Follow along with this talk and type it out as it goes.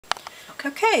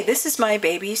Okay, this is my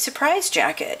baby surprise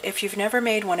jacket. If you've never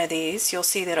made one of these, you'll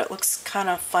see that it looks kind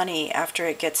of funny after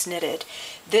it gets knitted.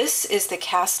 This is the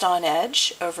cast on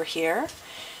edge over here.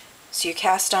 So you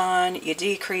cast on, you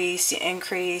decrease, you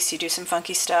increase, you do some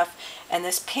funky stuff, and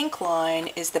this pink line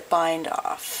is the bind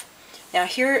off. Now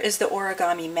here is the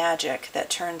origami magic that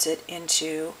turns it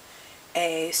into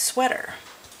a sweater.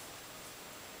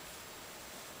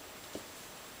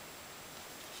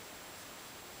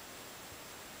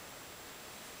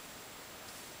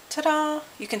 Ta-da!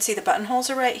 You can see the buttonholes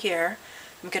are right here.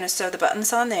 I'm going to sew the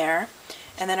buttons on there,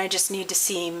 and then I just need to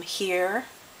seam here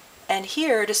and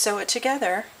here to sew it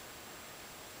together,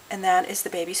 and that is the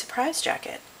baby surprise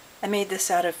jacket. I made this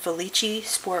out of Felici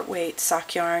sport weight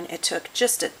sock yarn. It took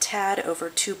just a tad over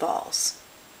 2 balls.